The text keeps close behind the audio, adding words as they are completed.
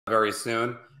very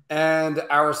soon. And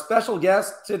our special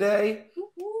guest today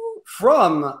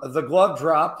from the Glove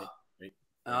Drop,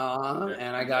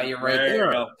 and I got you right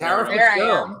there. Tara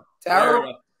Fitzgerald.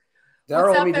 Tara,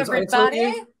 what's up,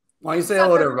 everybody? Why don't you say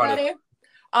hello to everybody?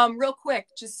 Real quick,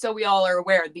 just so we all are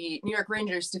aware, the New York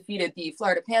Rangers defeated the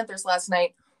Florida Panthers last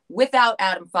night without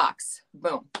Adam Fox.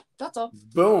 Boom. That's all.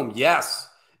 Boom. Yes.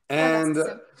 And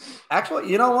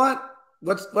actually, you know what?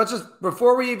 Let's just,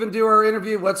 before we even do our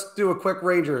interview, let's do a quick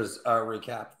Rangers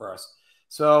recap for us.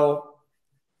 So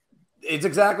it's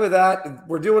exactly that.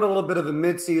 We're doing a little bit of a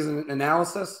mid-season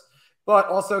analysis, but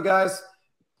also, guys,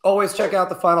 always check out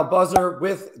the Final Buzzer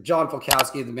with John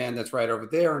Falkowski, the man that's right over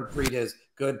there, and read his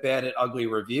good, bad, and ugly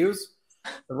reviews.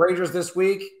 The Rangers this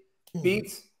week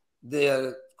beat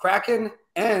the Kraken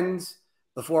and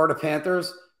the Florida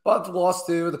Panthers, but lost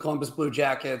to the Columbus Blue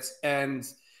Jackets. And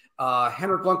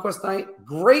Henrik Lundqvist night,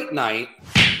 great night.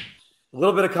 A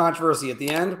little bit of controversy at the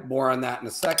end. More on that in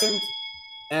a second.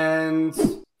 And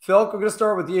Phil, we're going to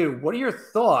start with you. What are your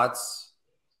thoughts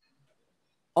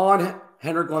on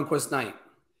Henrik Lundqvist night?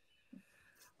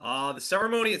 The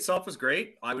ceremony itself was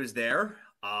great. I was there.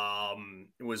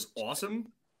 It was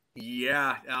awesome.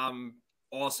 Yeah,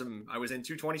 awesome. I was in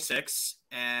 226,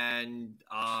 and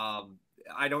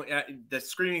the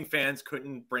screaming fans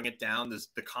couldn't bring it down.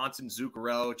 The constant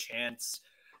Zuccarello chants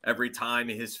every time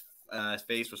his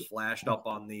face was flashed up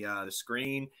on the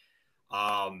screen.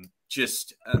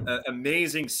 Just an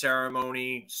amazing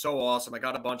ceremony. So awesome. I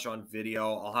got a bunch on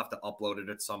video. I'll have to upload it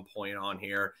at some point on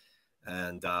here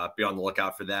and be on the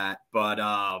lookout for that. But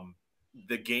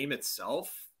the game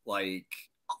itself, like,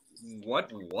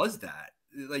 what was that?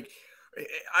 Like,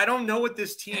 I don't know what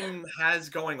this team has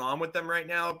going on with them right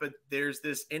now, but there's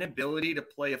this inability to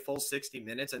play a full 60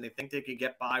 minutes, and they think they could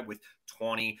get by with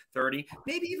 20, 30,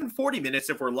 maybe even 40 minutes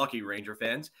if we're lucky, Ranger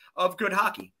fans, of good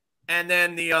hockey. And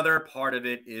then the other part of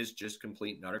it is just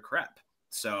complete and utter crap.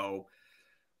 So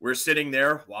we're sitting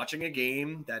there watching a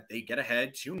game that they get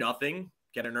ahead 2-0,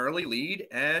 get an early lead,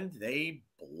 and they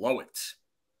blow it.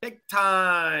 Big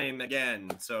time again.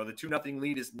 So the 2-0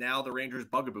 lead is now the Rangers'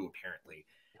 bugaboo, apparently.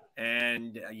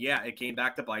 And yeah, it came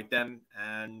back to bite them.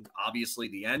 And obviously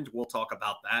the end, we'll talk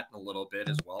about that in a little bit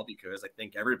as well, because I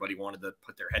think everybody wanted to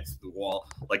put their heads to the wall,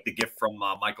 like the gift from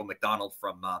Michael McDonald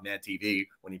from Mad TV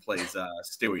when he plays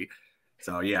Stewie.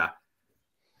 So yeah.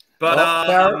 But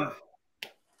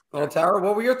Tara,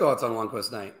 what were your thoughts on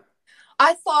Lundqvist night?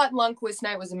 I thought Lundqvist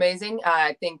night was amazing.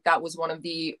 I think that was one of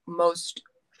the most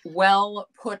well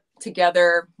put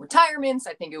together retirements.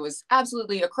 I think it was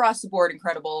absolutely across the board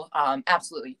incredible.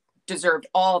 Absolutely deserved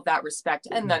all of that respect.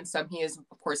 And then some. He is,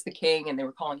 of course, the king, and they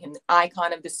were calling him the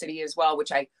icon of the city as well,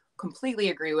 which I completely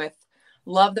agree with.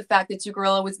 Love the fact that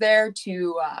Zuccarello was there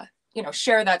to,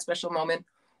 share that special moment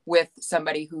with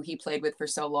somebody who he played with for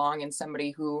so long and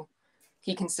somebody who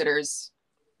he considers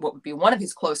what would be one of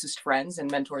his closest friends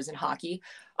and mentors in hockey.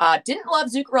 Didn't love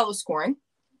Zuccarello scoring.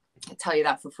 I'll tell you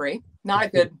that for free. Not a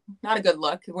good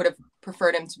look. I would have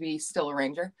preferred him to be still a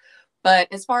Ranger. But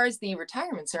as far as the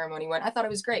retirement ceremony went, I thought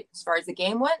it was great. As far as the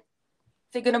game went,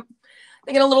 thinking a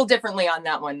little differently on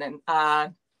that one. Then,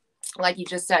 like you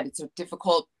just said, it's a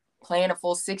difficult playing a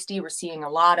full 60. We're seeing a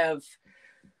lot of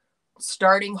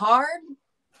starting hard,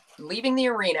 leaving the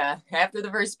arena after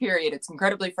the first period. It's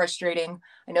incredibly frustrating.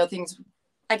 I know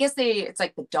it's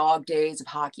like the dog days of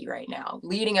hockey right now.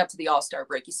 Leading up to the All-Star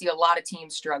break, you see a lot of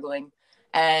teams struggling,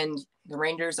 and the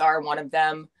Rangers are one of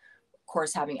them. Of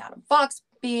course, having Adam Fox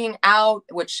being out,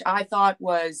 which I thought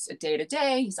was a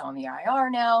day-to-day. He's on the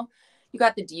IR now. You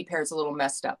got the D pairs a little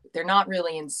messed up. They're not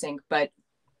really in sync, but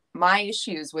my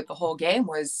issues with the whole game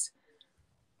was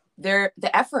the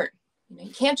effort. You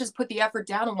can't just put the effort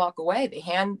down and walk away. They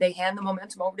hand the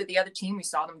momentum over to the other team. We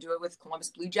saw them do it with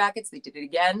Columbus Blue Jackets. They did it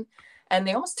again. And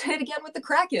they almost did it again with the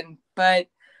Kraken. But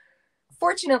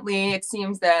fortunately, it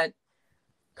seems that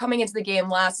coming into the game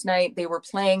last night, they were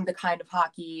playing the kind of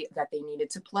hockey that they needed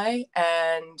to play.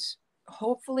 And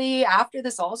hopefully after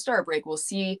this All-Star break, we'll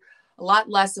see a lot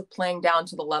less of playing down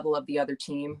to the level of the other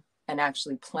team and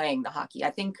actually playing the hockey.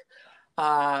 I think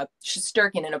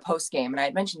Shesterkin in a postgame, and I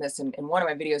had mentioned this in one of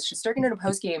my videos, Shesterkin in a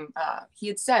postgame, he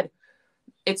had said,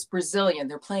 it's Brazilian.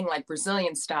 They're playing like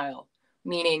Brazilian style,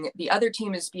 meaning the other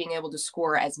team is being able to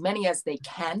score as many as they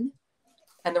can,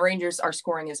 and the Rangers are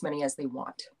scoring as many as they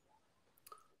want.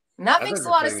 And that makes a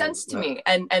lot of sense to me.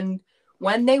 And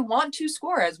when they want to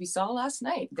score, as we saw last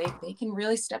night, they can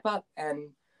really step up, and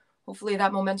hopefully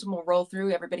that momentum will roll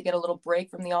through. Everybody get a little break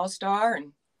from the All-Star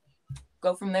and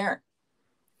go from there.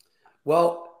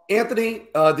 Well, Anthony,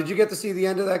 did you get to see the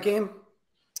end of that game?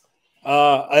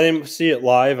 I didn't see it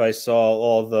live. I saw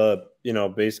all the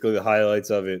basically the highlights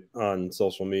of it on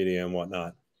social media and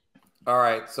whatnot. All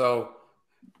right, so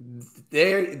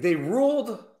they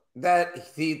ruled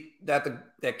that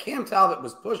that Cam Talbot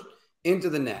was pushed into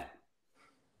the net.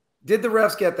 Did the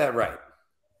refs get that right?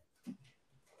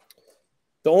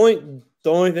 The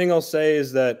only thing I'll say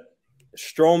is that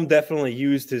Strome definitely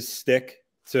used his stick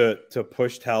to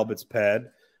push Talbot's pad.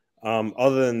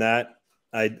 Other than that,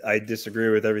 I disagree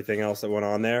with everything else that went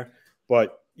on there.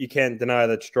 But you can't deny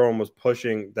that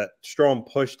Strome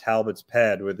pushed Talbot's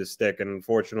pad with his stick, and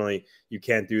unfortunately, you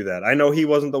can't do that. I know he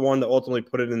wasn't the one that ultimately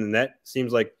put it in the net.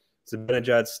 Seems like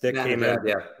Zibanejad's stick came out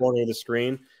the corner of the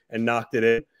screen and knocked it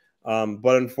in.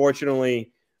 But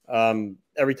unfortunately,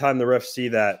 every time the refs see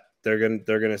that, they're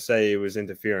gonna say it was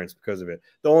interference because of it.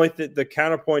 The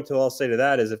counterpoint I'll say to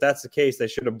that is, if that's the case, they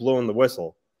should have blown the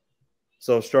whistle,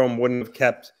 so Strome wouldn't have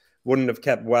kept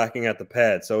whacking at the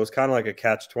pad. So it was kind of like a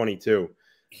catch-22.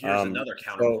 Here's another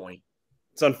counterpoint.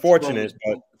 So it's unfortunate,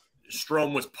 but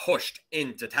Strome was pushed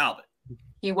into Talbot.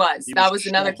 He was. That was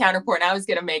another counterpoint I was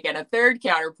going to make. And a third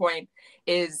counterpoint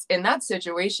is, in that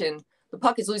situation, the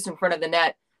puck is loose in front of the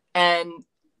net. And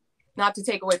not to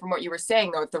take away from what you were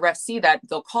saying, though, if the refs see that,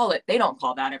 they'll call it. They don't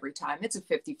call that every time. It's a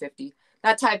 50-50.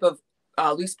 That type of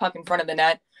loose puck in front of the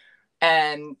net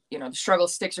and, the struggle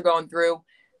sticks are going through,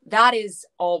 that is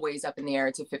always up in the air.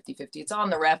 It's a 50-50. It's on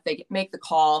the ref. They make the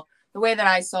call. The way that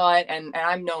I saw it, and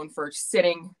I'm known for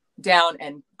sitting down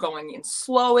and going in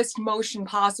slowest motion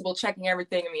possible, checking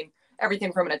everything. I mean,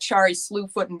 everything from an Achari slew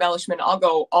foot embellishment, I'll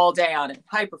go all day on it,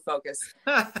 hyper focus.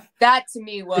 That to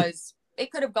me was,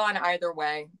 it could have gone either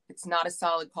way. It's not a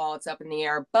solid call. It's up in the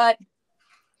air, but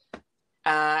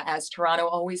as Toronto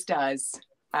always does,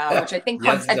 which I think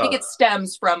it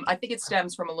stems from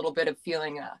a little bit of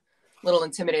feeling a little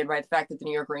intimidated by the fact that the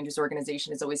New York Rangers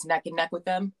organization is always neck and neck with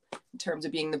them in terms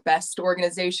of being the best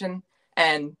organization.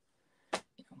 And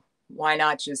why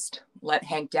not just let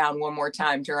Hank down one more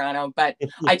time, Toronto? But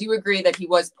I do agree that he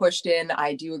was pushed in.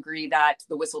 I do agree that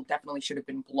the whistle definitely should have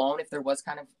been blown if there was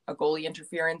kind of a goalie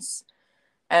interference.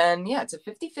 And yeah, it's a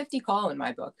 50-50 call in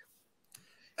my book.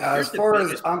 As far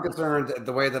as I'm concerned,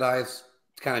 the way that I've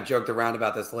kind of joked around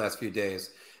about this the last few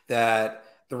days, that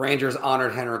the Rangers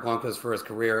honored Henrik Lundqvist for his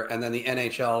career, and then the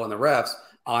NHL and the refs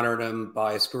honored him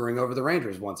by screwing over the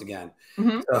Rangers once again.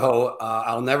 Mm-hmm. So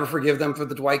I'll never forgive them for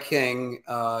the Dwight King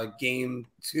Game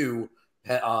 2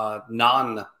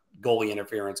 non-goalie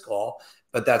interference call,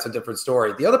 but that's a different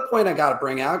story. The other point I got to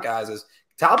bring out, guys, is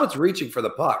Talbot's reaching for the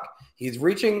puck. He's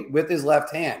reaching with his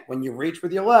left hand. When you reach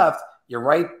with your left, your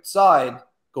right side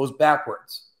goes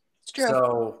backwards. It's true.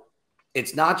 So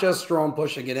it's not just Strome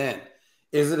pushing it in.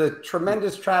 Is it a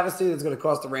tremendous travesty that's going to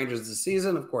cost the Rangers the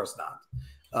season? Of course not.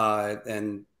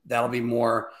 And that'll be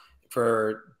more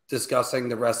for discussing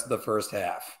the rest of the first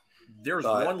half. There's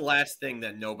one last thing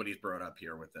that nobody's brought up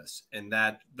here with this, and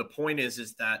that the point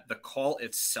is that the call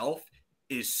itself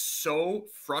is so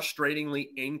frustratingly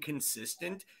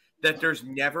inconsistent that there's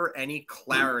never any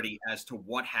clarity as to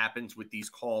what happens with these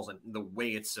calls and the way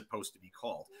it's supposed to be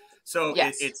called. So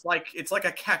yes. It's like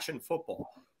a catch in football.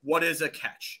 What is a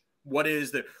catch? What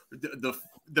is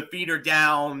the feeder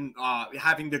down,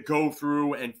 having to go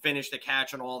through and finish the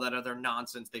catch and all that other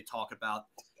nonsense they talk about.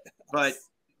 But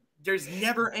there's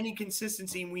never any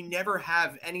consistency, and we never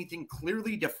have anything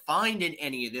clearly defined in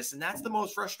any of this. And that's the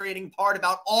most frustrating part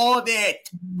about all of it.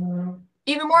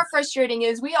 Even more frustrating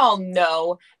is we all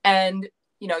know, and,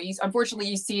 unfortunately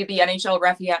you see the NHL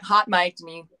ref, he got hot mic'd and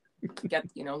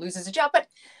he loses a job. But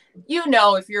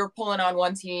if you're pulling on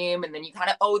one team and then you kind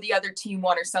of owe the other team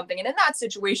one or something. And in that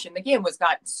situation, the game was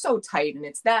got so tight and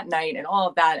it's that night and all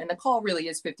of that. And the call really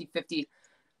is 50-50.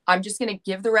 I'm just going to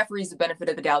give the referees the benefit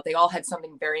of the doubt. They all had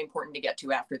something very important to get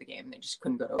to after the game. They just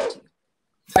couldn't go to OT.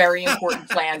 Very important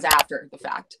plans after the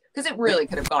fact, because it really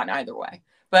could have gone either way.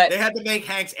 But they had to make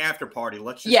Hank's after party.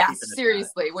 Let's just keep it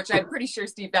seriously, which I'm pretty sure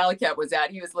Steve Valiquette was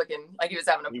at. He was looking like he was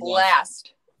having a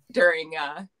blast during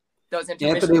those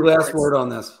intermission. Anthony, last word on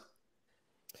this.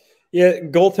 Yeah,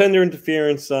 goaltender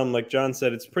interference. Like John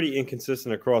said, it's pretty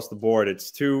inconsistent across the board.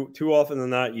 It's too often than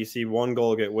not you see one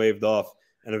goal get waved off,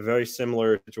 and a very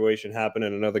similar situation happen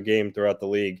in another game throughout the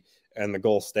league, and the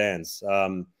goal stands.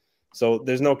 So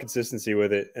there's no consistency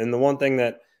with it. And the one thing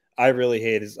that I really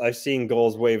hate is I've seen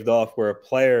goals waved off where a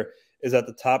player is at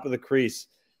the top of the crease,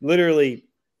 literally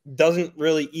doesn't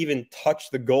really even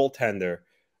touch the goaltender,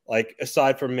 like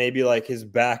aside from maybe like his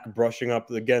back brushing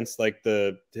up against like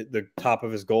the top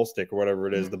of his goal stick or whatever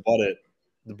it is, the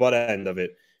butt end of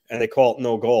it, and they call it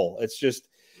no goal. It's just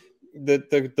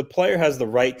the player has the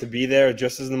right to be there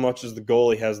just as much as the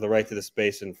goalie has the right to the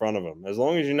space in front of him. As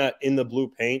long as you're not in the blue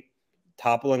paint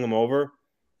toppling him over,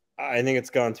 I think it's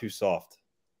gone too soft.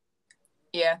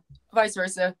 Yeah, vice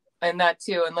versa. And that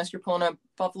too, unless you're pulling a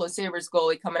Buffalo Sabres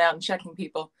goalie coming out and checking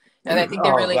people. And I think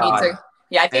they really need to.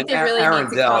 Yeah, I think they really need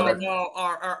to come in.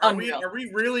 Are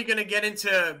we really going to get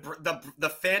into the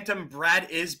phantom Brad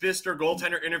Isbister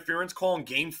goaltender interference call in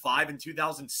Game 5 in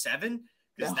 2007?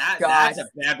 Because that's a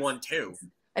bad one too.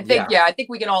 I think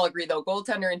we can all agree though,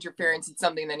 goaltender interference is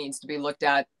something that needs to be looked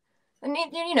at. And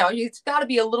you know, it's got to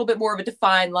be a little bit more of a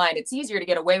defined line. It's easier to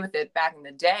get away with it back in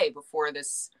the day before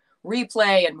this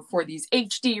replay and before these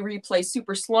HD replay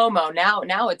super slow-mo.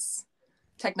 Now it's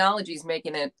technology's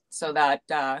making it so that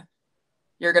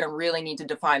you're going to really need to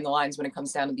define the lines when it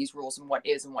comes down to these rules and what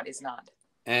is not.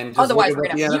 And just otherwise, look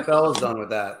at what the NFL has done with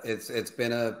that. It's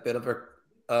been a bit of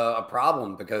a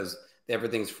problem because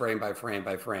everything's frame by frame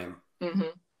by frame. Mm-hmm.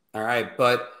 All right,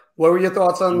 but what were your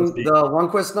thoughts on the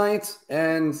Lundqvist night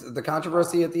and the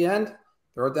controversy at the end?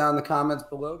 Throw it down in the comments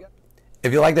below.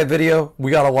 If you like that video, we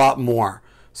got a lot more.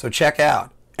 So check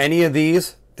out any of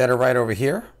these that are right over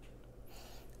here.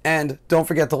 And don't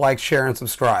forget to like, share, and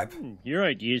subscribe. Your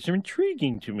ideas are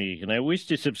intriguing to me, and I wish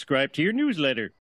to subscribe to your newsletter.